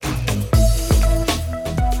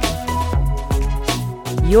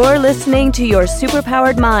You're listening to Your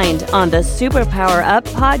Superpowered Mind on the Superpower Up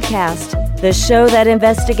podcast, the show that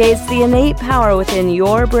investigates the innate power within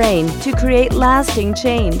your brain to create lasting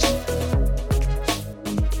change.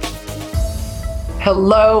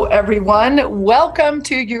 Hello, everyone. Welcome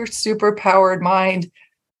to Your Superpowered Mind.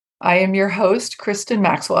 I am your host, Kristen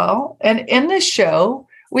Maxwell, and in this show,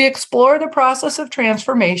 we explore the process of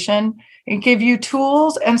transformation and give you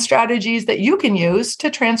tools and strategies that you can use to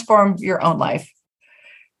transform your own life.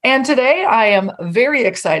 And today, I am very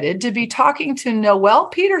excited to be talking to Noelle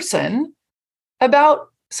Peterson about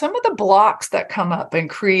some of the blocks that come up in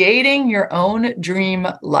creating your own dream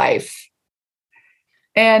life.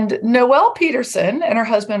 And Noelle Peterson and her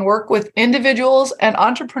husband work with individuals and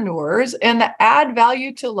entrepreneurs in the Add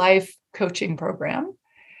Value to Life coaching program.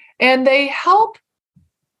 And they help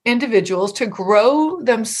individuals to grow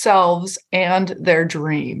themselves and their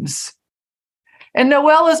dreams. And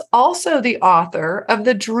Noelle is also the author of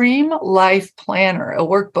the Dream Life Planner, a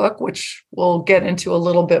workbook, which we'll get into a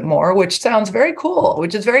little bit more, which sounds very cool,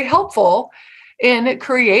 which is very helpful in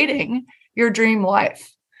creating your dream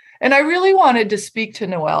life. And I really wanted to speak to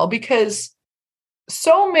Noelle because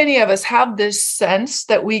so many of us have this sense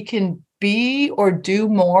that we can be or do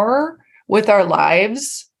more with our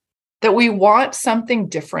lives, that we want something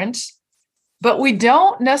different, but we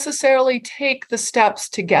don't necessarily take the steps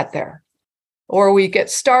to get there. Or we get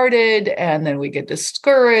started and then we get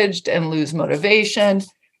discouraged and lose motivation.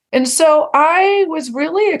 And so I was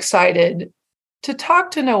really excited to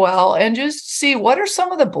talk to Noelle and just see what are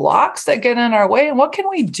some of the blocks that get in our way and what can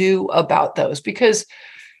we do about those? Because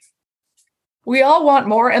we all want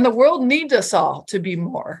more and the world needs us all to be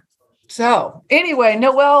more. So anyway,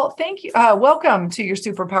 Noelle, thank you. Welcome to Your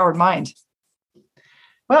Superpowered Mind.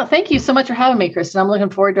 Well, thank you so much for having me, Kristen. I'm looking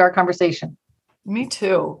forward to our conversation. Me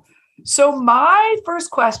too. So my first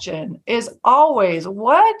question is always,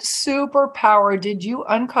 what superpower did you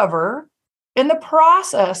uncover in the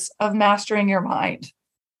process of mastering your mind?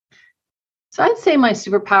 So I'd say my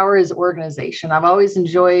superpower is organization. I've always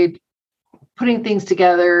enjoyed putting things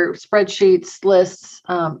together, spreadsheets, lists.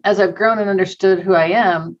 As I've grown and understood who I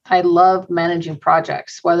am, I love managing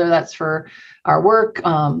projects, whether that's for our work,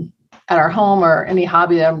 at our home, or any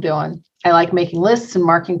hobby that I'm doing. I like making lists and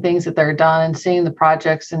marking things that they're done and seeing the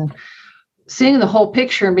projects and seeing the whole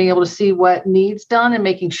picture and being able to see what needs done and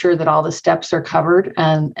making sure that all the steps are covered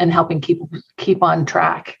and helping keep on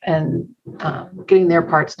track and getting their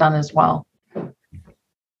parts done as well.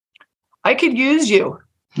 I could use you.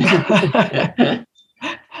 I'm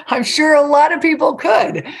sure a lot of people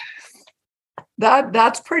could.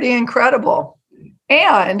 That's pretty incredible.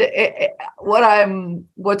 And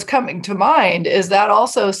what's coming to mind is that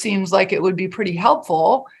also seems like it would be pretty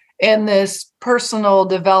helpful in this personal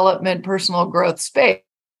development, personal growth space.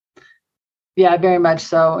 Yeah, very much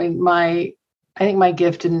so. I think my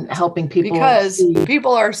gift in helping people, because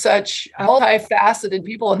people are such multifaceted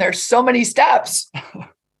people, and there's so many steps.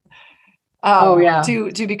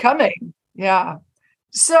 To becoming. Yeah.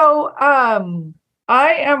 So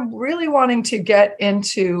I am really wanting to get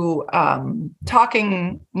into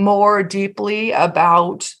talking more deeply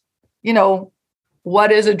about,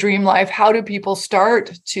 what is a dream life? How do people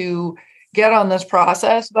start to get on this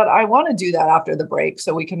process? But I want to do that after the break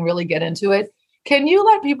so we can really get into it. Can you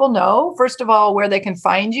let people know, first of all, where they can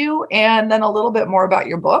find you and then a little bit more about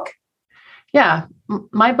your book? Yeah,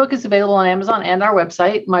 my book is available on Amazon and our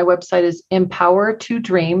website. My website is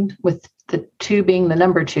empower2dream, with the 2 being the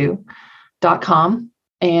number 2.com.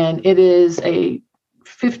 And it is a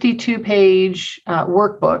 52-page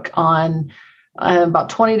workbook on about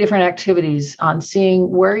 20 different activities on seeing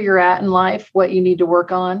where you're at in life, what you need to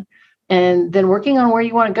work on, and then working on where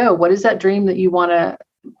you want to go. What is that dream that you want to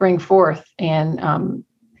bring forth, and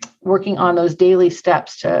working on those daily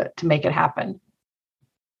steps to make it happen.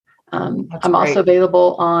 I'm great. Also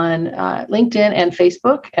available on LinkedIn and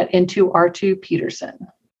Facebook at Into R2 Peterson.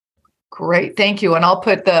 Great. Thank you. And I'll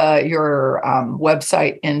put your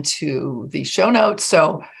website into the show notes.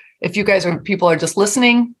 So if you guys people are just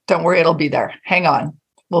listening, don't worry, it'll be there. Hang on.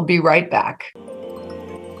 We'll be right back.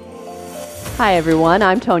 Hi, everyone.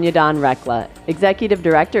 I'm Tonya Dawn Rekla, Executive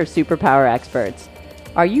Director of Superpower Experts.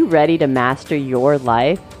 Are you ready to master your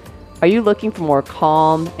life? Are you looking for more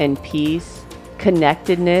calm and peace,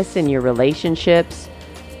 connectedness in your relationships,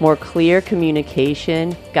 more clear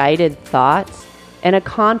communication, guided thoughts, and a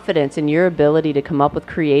confidence in your ability to come up with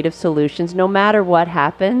creative solutions no matter what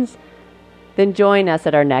happens? Then join us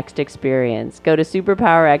at our next experience. Go to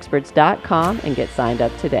superpowerexperts.com and get signed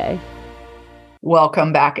up today.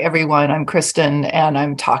 Welcome back, everyone. I'm Kristen, and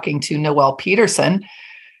I'm talking to Noelle Peterson.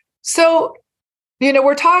 So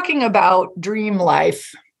we're talking about dream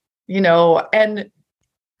life, and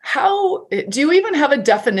how do you even have a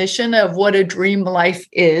definition of what a dream life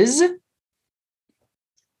is?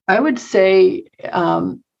 I would say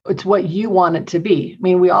it's what you want it to be. I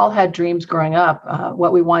mean, we all had dreams growing up,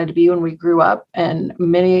 what we wanted to be when we grew up. And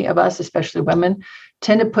many of us, especially women,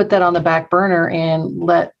 tend to put that on the back burner and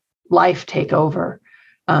let life take over.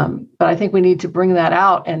 But I think we need to bring that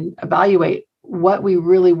out and evaluate what we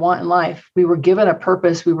really want in life. We were given a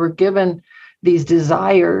purpose. We were given these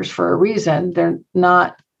desires for a reason. They're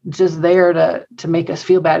not just there to make us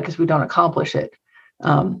feel bad because we don't accomplish it.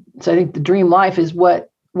 So I think the dream life is what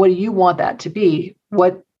do you want that to be?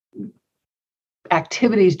 What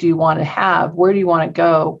activities do you want to have? Where do you want to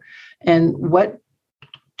go? And what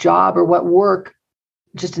job or what work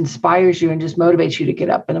just inspires you and just motivates you to get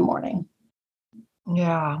up in the morning?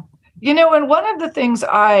 Yeah. And one of the things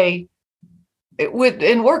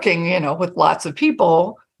in working, with lots of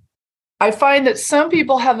people, I find that some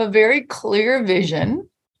people have a very clear vision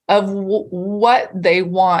of what they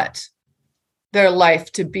want their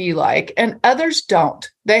life to be like, and others don't.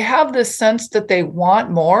 They have this sense that they want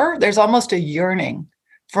more. There's almost a yearning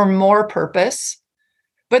for more purpose,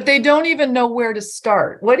 but they don't even know where to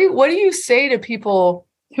start. What do you say to people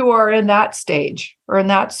who are in that stage or in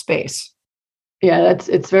that space? Yeah,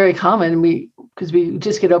 it's very common. Because we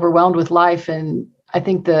just get overwhelmed with life, and I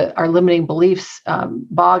think that our limiting beliefs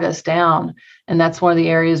bog us down. And that's one of the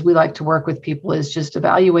areas we like to work with people, is just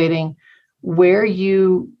evaluating where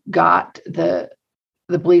you got the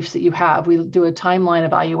beliefs that you have. We do a timeline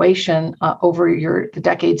evaluation over the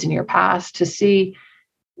decades in your past to see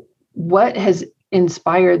what has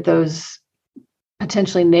inspired those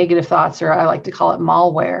potentially negative thoughts, or I like to call it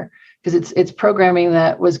malware, because it's programming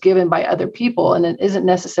that was given by other people and it isn't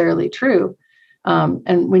necessarily true.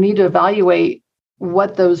 And we need to evaluate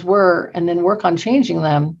what those were and then work on changing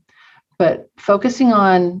them. But focusing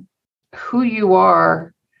on who you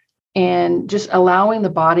are and just allowing the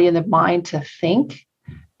body and the mind to think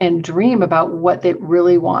and dream about what it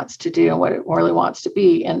really wants to do and what it really wants to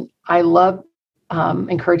be. And I love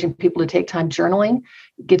encouraging people to take time journaling,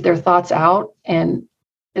 get their thoughts out. And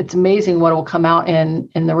it's amazing what will come out in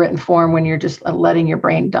the written form when you're just letting your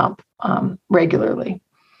brain dump regularly.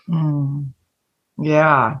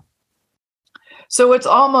 Yeah. So it's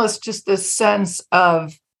almost just this sense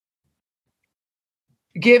of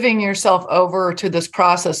giving yourself over to this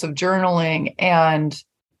process of journaling, and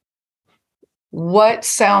what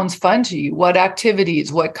sounds fun to you, what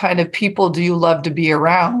activities, what kind of people do you love to be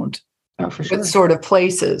around? Oh, for sure. What sort of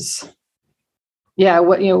places? Yeah.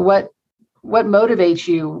 What motivates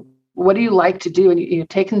you? What do you like to do? And you've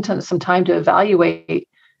taken some time to evaluate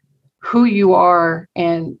who you are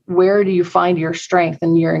and where do you find your strength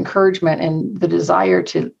and your encouragement and the desire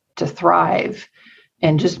to thrive,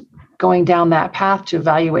 and just going down that path to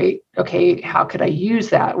evaluate, okay, how could I use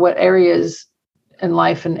that? What areas in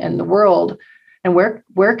life and the world, and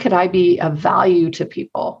where could I be of value to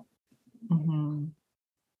people? Mm-hmm.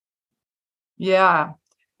 Yeah.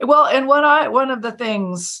 Well, and one of the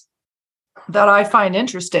things that I find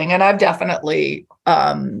interesting, and I've definitely,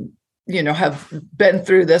 have been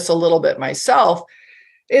through this a little bit myself,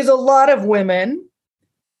 is a lot of women,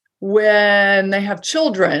 when they have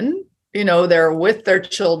children, they're with their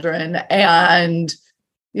children, and,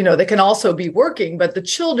 they can also be working, but the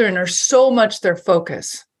children are so much their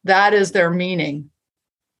focus. That is their meaning,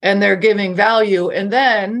 and they're giving value. And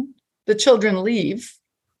then the children leave,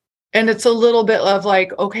 and it's a little bit of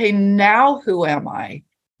like, okay, now who am I?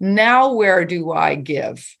 Now where do I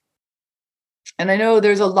give? And I know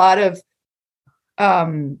there's a lot of,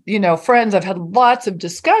 friends, I've had lots of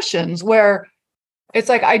discussions where it's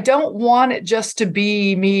like, I don't want it just to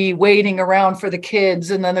be me waiting around for the kids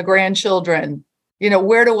and then the grandchildren.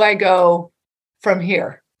 Where do I go from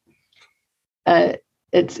here?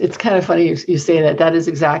 It's kind of funny you say that. That is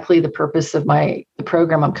exactly the purpose of the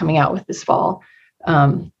program I'm coming out with this fall.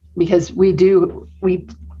 Because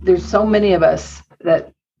there's so many of us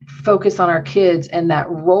that focus on our kids and that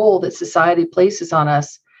role that society places on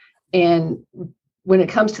us. And when it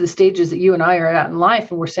comes to the stages that you and I are at in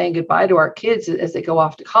life, and we're saying goodbye to our kids as they go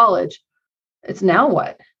off to college, it's now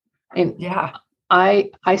what? And yeah, I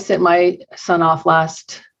sent my son off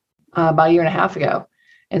about a year and a half ago.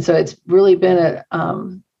 And so it's really been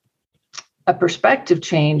a perspective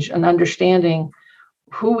change, an understanding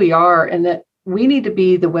who we are, and that we need to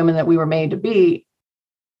be the women that we were made to be,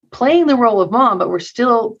 playing the role of mom, but we're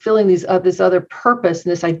still feeling this other purpose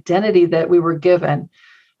and this identity that we were given.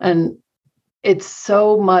 And it's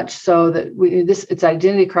so much so that it's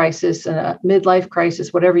identity crisis and a midlife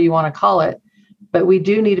crisis, whatever you want to call it. But we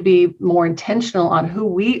do need to be more intentional on who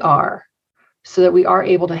we are so that we are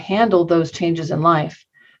able to handle those changes in life.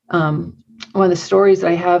 One of the stories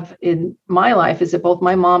that I have in my life is that both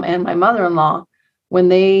my mom and my mother-in-law, when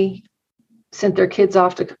they sent their kids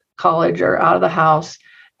off to college or out of the house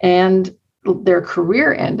and their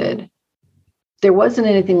career ended, there wasn't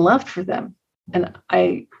anything left for them. And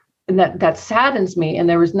that saddens me. And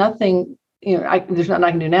there was nothing, there's nothing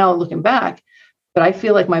I can do now looking back, but I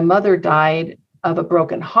feel like my mother died of a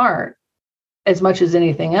broken heart as much as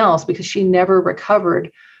anything else, because she never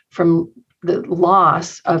recovered from the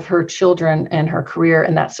loss of her children and her career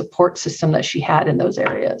and that support system that she had in those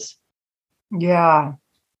areas. Yeah.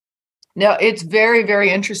 Now, it's very, very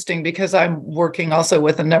interesting because I'm working also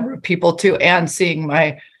with a number of people too, and seeing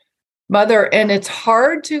my mother, and it's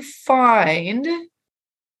hard to find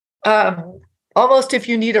almost if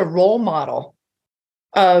you need a role model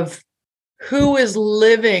of who is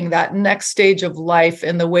living that next stage of life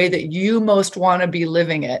in the way that you most want to be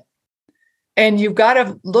living it. And you've got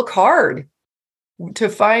to look hard to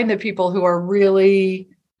find the people who are really,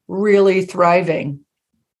 really thriving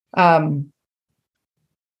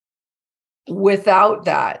without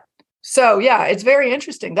that. So yeah, it's very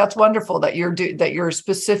interesting. That's wonderful that you're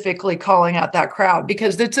specifically calling out that crowd,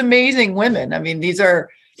 because it's amazing women. I mean,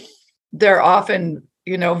 they're often,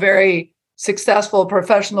 very successful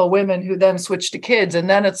professional women who then switch to kids. And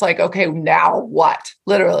then it's like, okay, now what?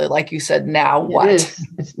 Literally, like you said, now what?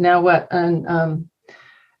 It's now what? And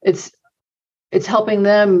it's helping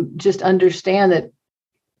them just understand that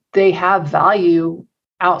they have value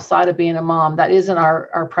outside of being a mom. That isn't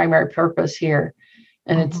our primary purpose here.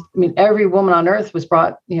 And every woman on earth was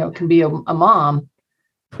brought, can be a mom,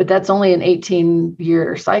 but that's only an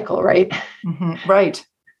 18-year cycle, right? Mm-hmm. Right.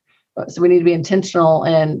 So we need to be intentional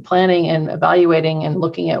and planning and evaluating and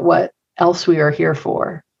looking at what else we are here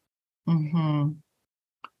for. Mm-hmm.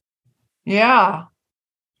 Yeah.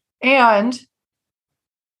 And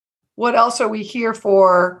what else are we here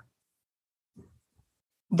for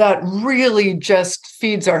that really just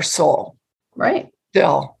feeds our soul? Right.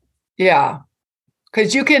 Still. Yeah.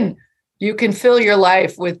 Because you can fill your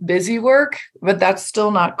life with busy work, but that's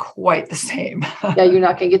still not quite the same. Yeah, you're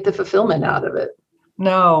not going to get the fulfillment out of it.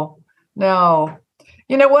 No.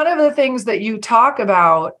 One of the things that you talk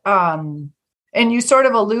about, and you sort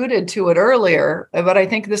of alluded to it earlier, but I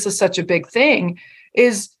think this is such a big thing,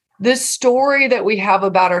 is this story that we have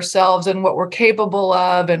about ourselves and what we're capable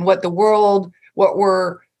of and what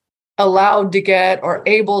we're allowed to get or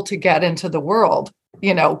able to get into the world,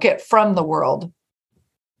 get from the world.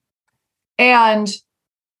 And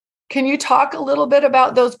can you talk a little bit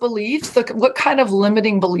about those beliefs? What kind of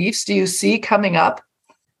limiting beliefs do you see coming up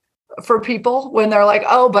for people when they're like,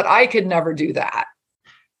 oh, but I could never do that?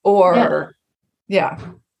 Or, yeah.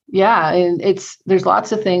 And there's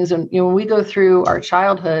lots of things. And, when we go through our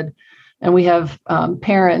childhood and we have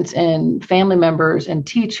parents and family members and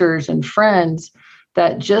teachers and friends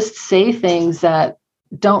that just say things that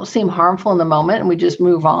don't seem harmful in the moment, and we just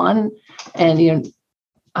move on, and,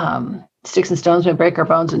 sticks and stones may break our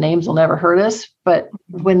bones and names will never hurt us. But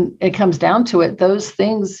when it comes down to it, those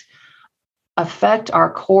things affect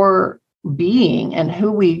our core being and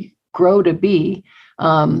who we grow to be.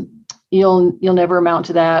 You'll never amount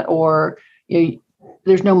to that, or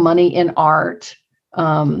there's no money in art.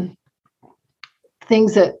 Things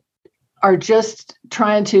that are just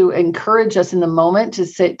trying to encourage us in the moment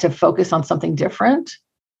to focus on something different.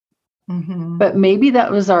 Mm-hmm. But maybe that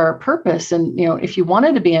was our purpose. And, if you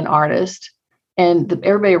wanted to be an artist and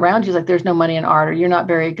everybody around you is like, there's no money in art, or you're not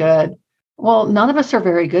very good. Well, none of us are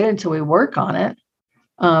very good until we work on it.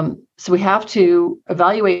 So we have to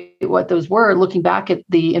evaluate what those were, looking back at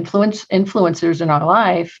the influencers in our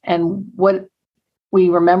life and what we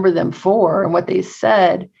remember them for and what they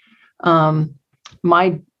said. My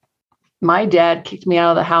dad kicked me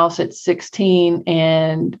out of the house at 16,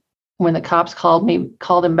 and when the cops called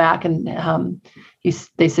him back, and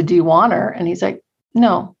they said, "Do you want her?" And he's like,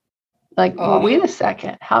 "No." Like, well, wait a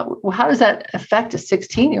second. How does that affect a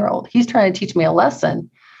 16-year-old? He's trying to teach me a lesson,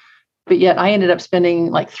 but yet I ended up spending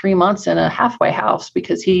like 3 months in a halfway house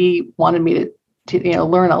because he wanted me to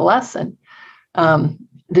learn a lesson.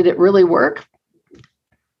 Did it really work?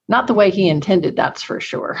 Not the way he intended, that's for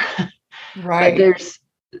sure. Right. But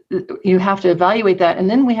you have to evaluate that, and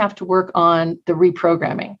then we have to work on the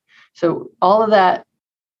reprogramming. So all of that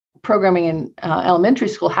programming in elementary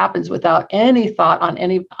school happens without any thought on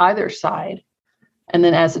either side. And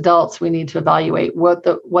then as adults, we need to evaluate what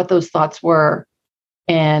those thoughts were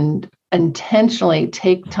and intentionally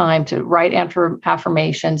take time to write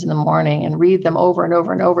affirmations in the morning and read them over and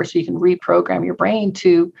over and over so you can reprogram your brain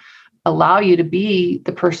to allow you to be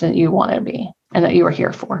the person that you want to be and that you are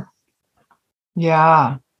here for.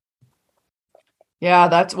 Yeah.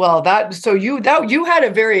 Yeah, so you had a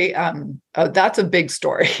very that's a big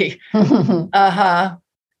story. Uh-huh.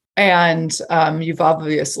 And you've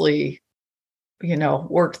obviously,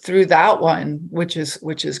 worked through that one, which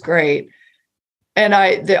is great. And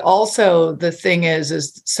the thing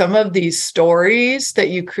is some of these stories that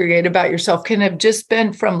you create about yourself can have just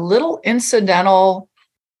been from little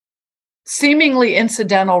seemingly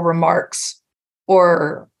incidental remarks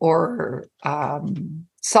or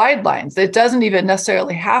sidelines. It doesn't even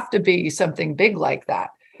necessarily have to be something big like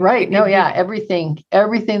that. Right. No, yeah. Everything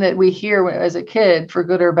that we hear as a kid, for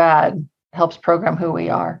good or bad, helps program who we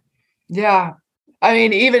are. Yeah. I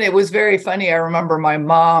mean, even it was very funny. I remember my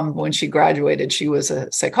mom, when she graduated, she was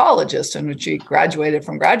a psychologist. And when she graduated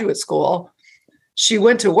from graduate school, she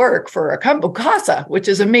went to work for a company, CASA, which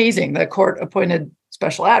is amazing. The court-appointed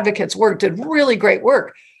special advocates did really great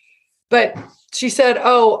work. But she said,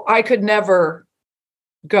 "Oh, I could never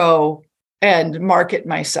go and market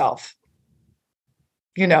myself.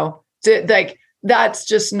 That's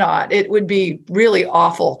just not, it would be really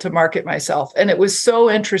awful to market myself." And it was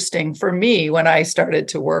so interesting for me when I started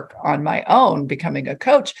to work on my own, becoming a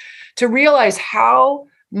coach, to realize how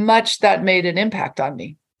much that made an impact on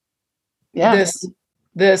me. Yeah.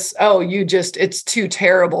 It's too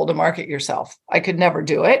terrible to market yourself. I could never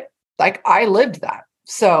do it. Like, I lived that.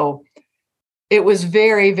 So it was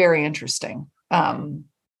very, very interesting.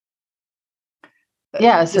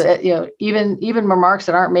 Yeah. So, even remarks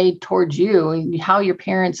that aren't made towards you, and how your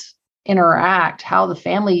parents interact, how the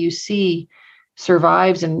family you see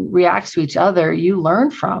survives and reacts to each other, you learn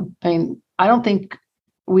from. I mean, I don't think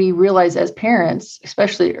we realize as parents,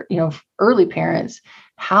 especially, early parents,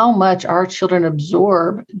 how much our children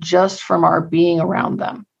absorb just from our being around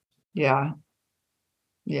them. Yeah.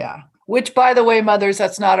 Yeah. Which, by the way, mothers,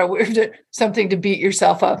 that's not something to beat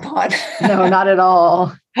yourself up on. No, not at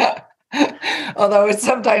all. Although it's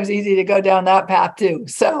sometimes easy to go down that path too.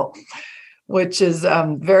 So, which is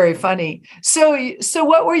very funny. So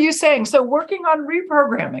what were you saying? So working on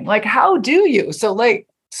reprogramming, like, how do you? So, like,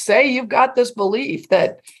 say you've got this belief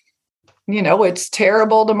that, it's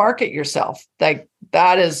terrible to market yourself. Like,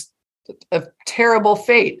 that is a terrible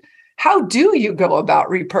fate. How do you go about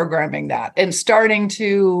reprogramming that and starting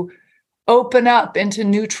to open up into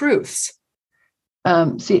new truths?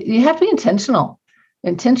 So you have to be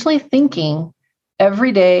intentionally thinking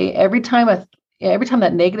every day, every time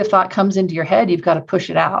that negative thought comes into your head, you've got to push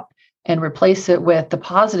it out and replace it with the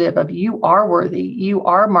positive of, you are worthy, you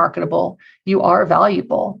are marketable, you are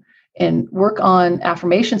valuable, and work on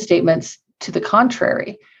affirmation statements to the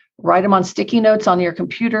contrary. Write them on sticky notes on your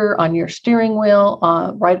computer, on your steering wheel.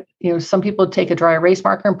 Some people take a dry erase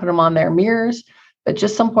marker and put them on their mirrors, but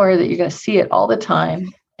just somewhere that you're going to see it all the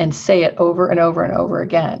time and say it over and over and over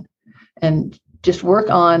again. And just work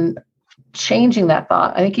on changing that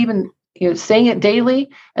thought. I think even saying it daily,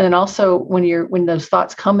 and then also when those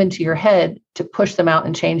thoughts come into your head, to push them out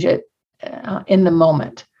and change it in the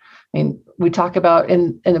moment. I mean, we talk about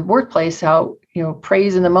in the workplace how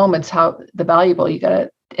praise in the moment's how the valuable you got to,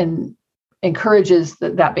 and encourages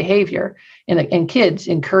that behavior. And kids,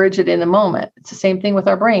 encourage it in the moment. It's the same thing with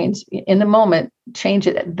our brains. In the moment, change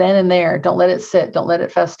it then and there. Don't let it sit. Don't let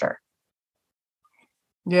it fester.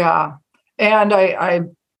 Yeah. And I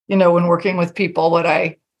when working with people,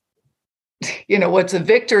 what's a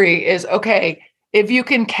victory is, okay, if you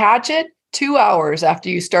can catch it 2 hours after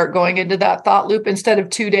you start going into that thought loop instead of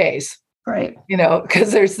 2 days, right?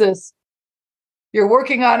 Because there's this, you're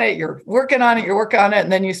working on it,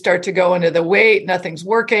 and then you start to go into the wait, nothing's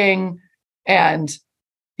working. And,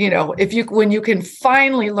 when you can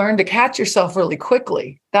finally learn to catch yourself really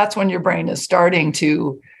quickly, that's when your brain is starting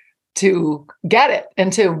to get it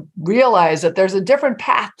and to realize that there's a different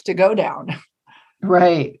path to go down.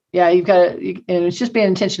 Right. Yeah. You've got to, and it's just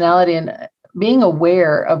being intentionality and being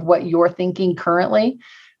aware of what you're thinking currently.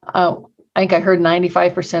 I think I heard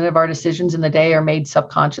 95% of our decisions in the day are made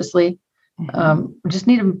subconsciously. We just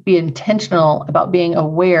need to be intentional about being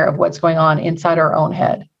aware of what's going on inside our own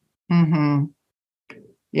head. Mm-hmm.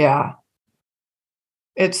 Yeah.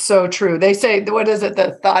 It's so true. They say, what is it?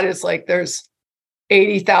 The thought is like there's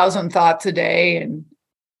 80,000 thoughts a day, and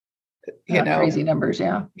crazy numbers.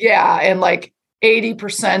 Yeah. Yeah. And like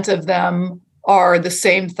 80% of them are the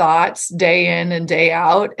same thoughts day in and day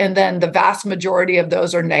out. And then the vast majority of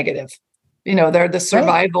those are negative. They're the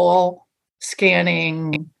survival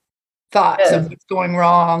scanning thoughts of what's going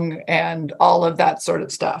wrong and all of that sort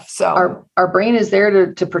of stuff. So our brain is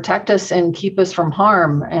there to protect us and keep us from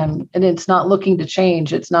harm. And it's not looking to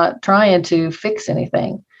change. It's not trying to fix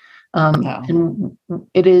anything. No. And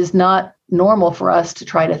it is not normal for us to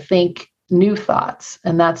try to think new thoughts.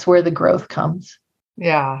 And that's where the growth comes.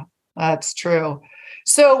 Yeah, that's true.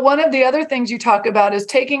 So one of the other things you talk about is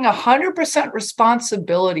taking 100%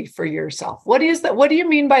 responsibility for yourself. What is that? What do you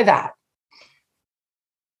mean by that?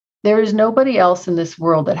 There is nobody else in this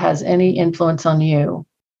world that has any influence on you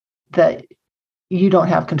that you don't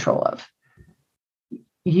have control of.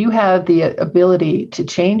 You have the ability to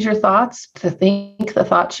change your thoughts, to think the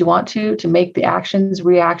thoughts you want to make the actions,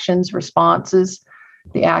 reactions, responses,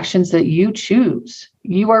 the actions that you choose.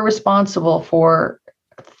 You are responsible for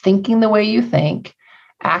thinking the way you think,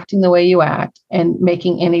 acting the way you act, and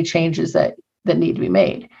making any changes that need to be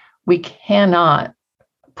made. We cannot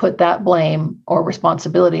put that blame or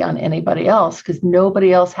responsibility on anybody else because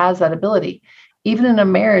nobody else has that ability. Even in a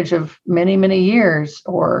marriage of many, many years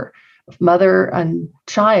or mother and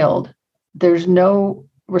child, there's no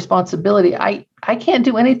responsibility. I can't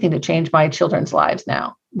do anything to change my children's lives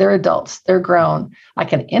now. They're adults, they're grown. I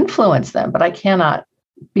can influence them, but I cannot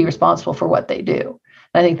be responsible for what they do.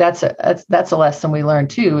 And I think that's a lesson we learn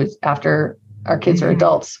too, is after our kids are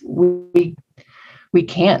adults, we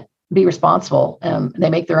can't be responsible. They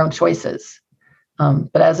make their own choices.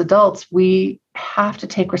 But as adults, we have to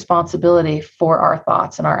take responsibility for our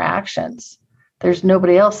thoughts and our actions. There's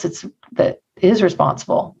nobody else that is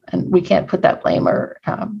responsible, and we can't put that blame or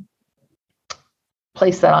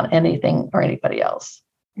place that on anything or anybody else.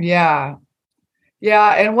 Yeah.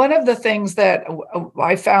 Yeah. And one of the things that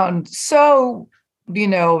I found such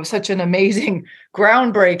an amazing,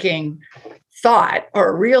 groundbreaking thought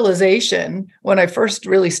or realization when I first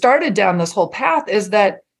really started down this whole path is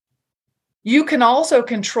that you can also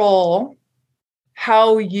control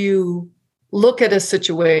how you look at a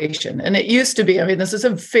situation. And it used to be, this is a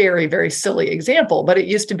very, very silly example, but it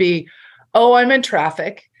used to be, oh, I'm in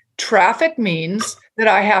traffic. Traffic means that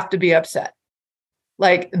I have to be upset.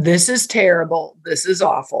 Like, this is terrible. This is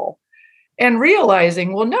awful. And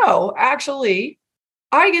realizing, well, no, actually,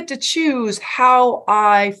 I get to choose how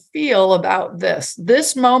I feel about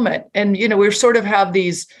this moment. And, we sort of have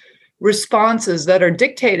these responses that are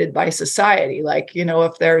dictated by society. Like,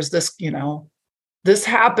 if there's this, this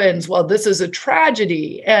happens, well, this is a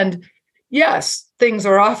tragedy. And yes, things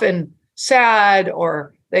are often sad,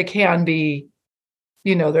 or they can be,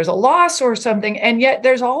 there's a loss or something. And yet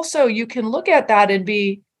there's also, you can look at that and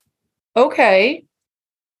be, okay.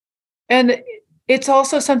 And it's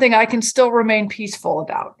also something I can still remain peaceful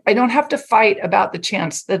about. I don't have to fight about the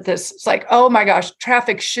chance that it's like, oh my gosh,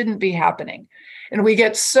 traffic shouldn't be happening. And we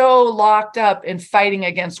get so locked up in fighting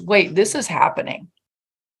against, wait, this is happening.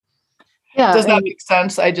 Yeah. Does that make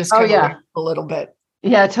sense? I just kind of a little bit.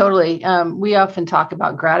 Yeah, totally. We often talk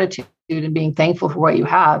about gratitude and being thankful for what you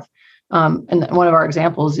have. And one of our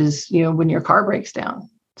examples is, when your car breaks down.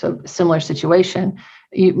 So a similar situation.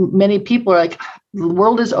 Many people are like, the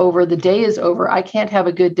world is over. The day is over. I can't have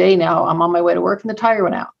a good day now. I'm on my way to work and the tire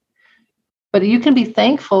went out. But you can be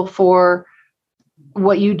thankful for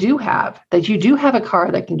what you do have, that you do have a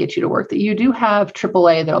car that can get you to work, that you do have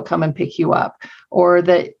AAA that'll come and pick you up, or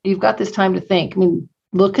that you've got this time to think.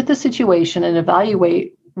 Look at the situation and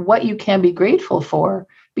evaluate what you can be grateful for,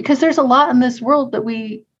 because there's a lot in this world that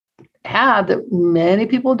we have that many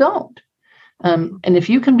people don't. And if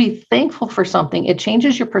you can be thankful for something, it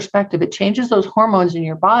changes your perspective. It changes those hormones in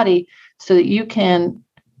your body so that you can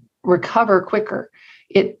recover quicker.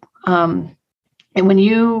 And when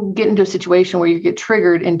you get into a situation where you get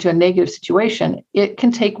triggered into a negative situation, it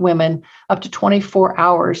can take women up to 24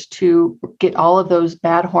 hours to get all of those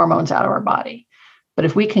bad hormones out of our body. But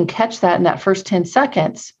if we can catch that in that first 10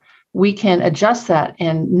 seconds, we can adjust that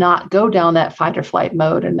and not go down that fight or flight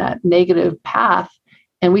mode and that negative path.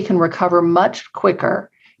 And we can recover much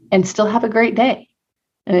quicker and still have a great day.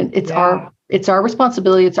 And it's our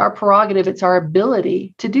responsibility. It's our prerogative. It's our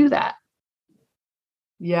ability to do that.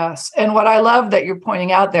 Yes. And what I love that you're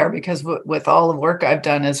pointing out there, because with all the work I've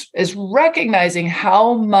done is recognizing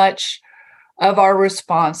how much of our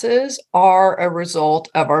responses are a result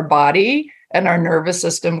of our body and our nervous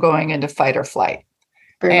system going into fight or flight.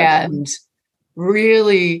 And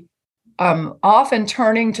really often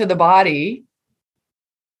turning to the body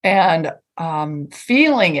and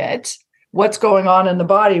feeling it, what's going on in the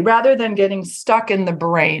body, rather than getting stuck in the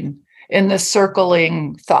brain in the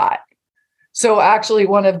circling thought. So actually,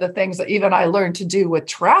 one of the things that even I learned to do with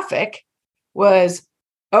traffic was,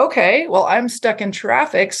 okay, well, I'm stuck in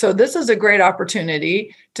traffic. So this is a great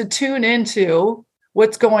opportunity to tune into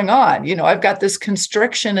what's going on. I've got this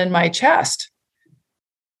constriction in my chest,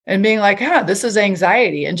 and being like, this is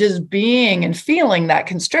anxiety, and just being and feeling that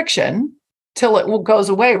constriction till it goes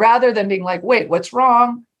away, rather than being like, wait, what's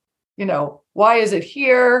wrong? Why is it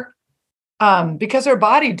here? Because our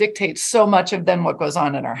body dictates so much of then what goes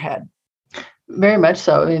on in our head. Very much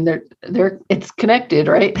so. I mean, it's connected,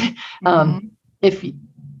 right? If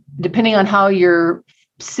depending on how you're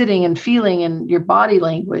sitting and feeling and your body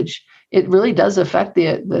language, it really does affect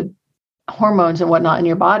the hormones and whatnot in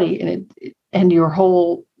your body and your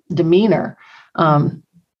whole demeanor. I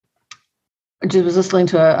just was listening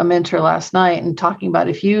to a mentor last night and talking about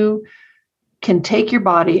if you can take your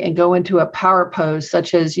body and go into a power pose,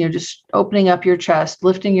 such as, just opening up your chest,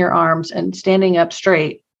 lifting your arms and standing up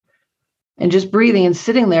straight and just breathing and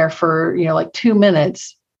sitting there for, like 2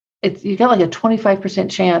 minutes, you got like a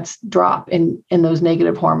 25% chance drop in those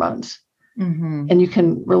negative hormones. And you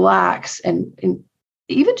can relax and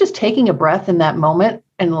even just taking a breath in that moment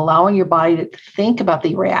and allowing your body to think about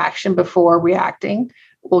the reaction before reacting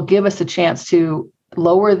will give us a chance to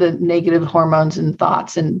lower the negative hormones and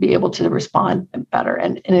thoughts and be able to respond better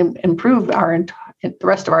and improve the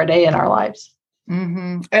rest of our day and our lives.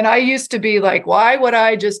 And I used to be like, why would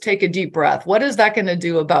I just take a deep breath? What is that going to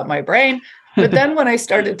do about my brain? But then when I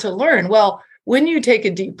started to learn, well, when you take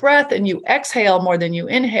a deep breath and you exhale more than you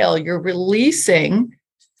inhale, you're releasing,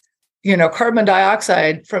 carbon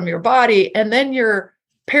dioxide from your body. And then your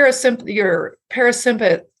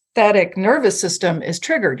parasympathetic nervous system is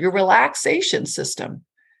triggered, your relaxation system.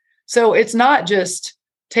 So it's not just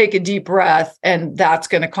take a deep breath and that's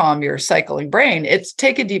going to calm your cycling brain. It's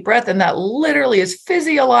take a deep breath and that literally is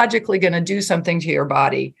physiologically going to do something to your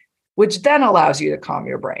body, which then allows you to calm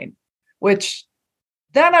your brain, which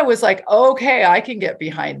then I was like, okay, I can get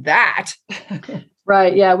behind that.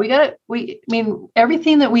 Right. Yeah.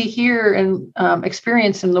 Everything that we hear and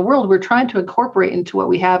experience in the world, we're trying to incorporate into what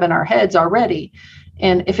we have in our heads already.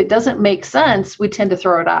 And if it doesn't make sense, we tend to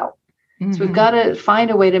throw it out. So we've got to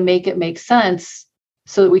find a way to make it make sense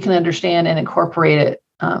so that we can understand and incorporate it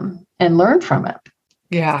and learn from it.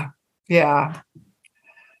 Yeah. Yeah.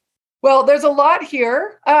 Well, there's a lot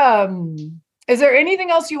here. Is there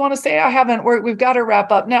anything else you want to say? We've got to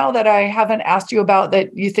wrap up now that I haven't asked you about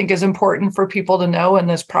that you think is important for people to know in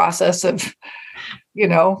this process of,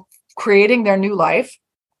 creating their new life?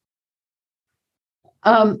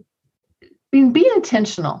 Be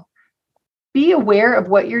intentional. Be aware of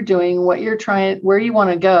what you're doing, what you're trying, where you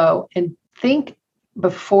want to go, and think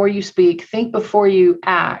before you speak, think before you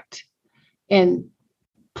act, and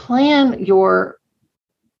plan your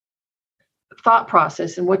thought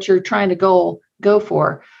process and what you're trying to go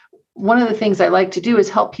for. One of the things I like to do is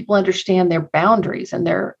help people understand their boundaries and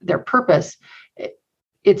their purpose.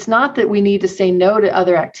 It's not that we need to say no to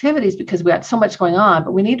other activities because we got so much going on,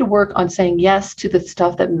 but we need to work on saying yes to the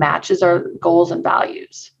stuff that matches our goals and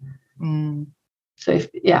values. So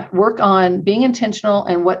work on being intentional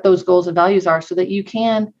and what those goals and values are so that you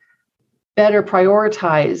can better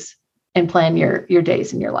prioritize and plan your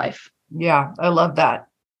days in your life. Yeah, I love that.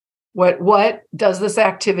 What does this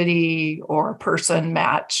activity or person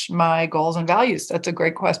match my goals and values? That's a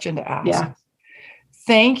great question to ask. Yeah.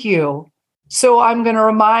 Thank you. So I'm going to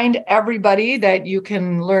remind everybody that you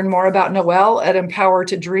can learn more about Noelle at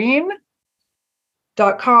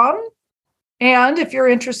empowertodream.com. And if you're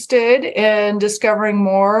interested in discovering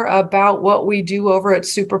more about what we do over at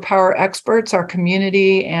Superpower Experts, our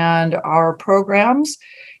community and our programs,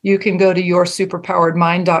 you can go to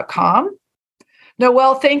yoursuperpoweredmind.com.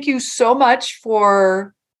 Noelle, thank you so much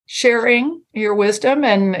for sharing your wisdom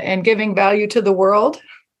and giving value to the world.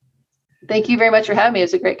 Thank you very much for having me. It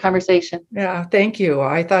was a great conversation. Yeah, thank you.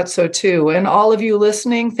 I thought so too. And all of you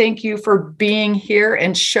listening, thank you for being here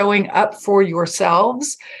and showing up for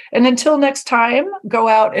yourselves. And until next time, go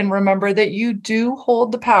out and remember that you do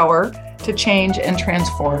hold the power to change and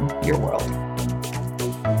transform your world.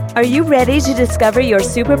 Are you ready to discover your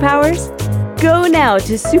superpowers? Go now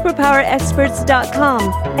to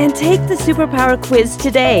superpowerexperts.com and take the superpower quiz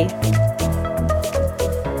today.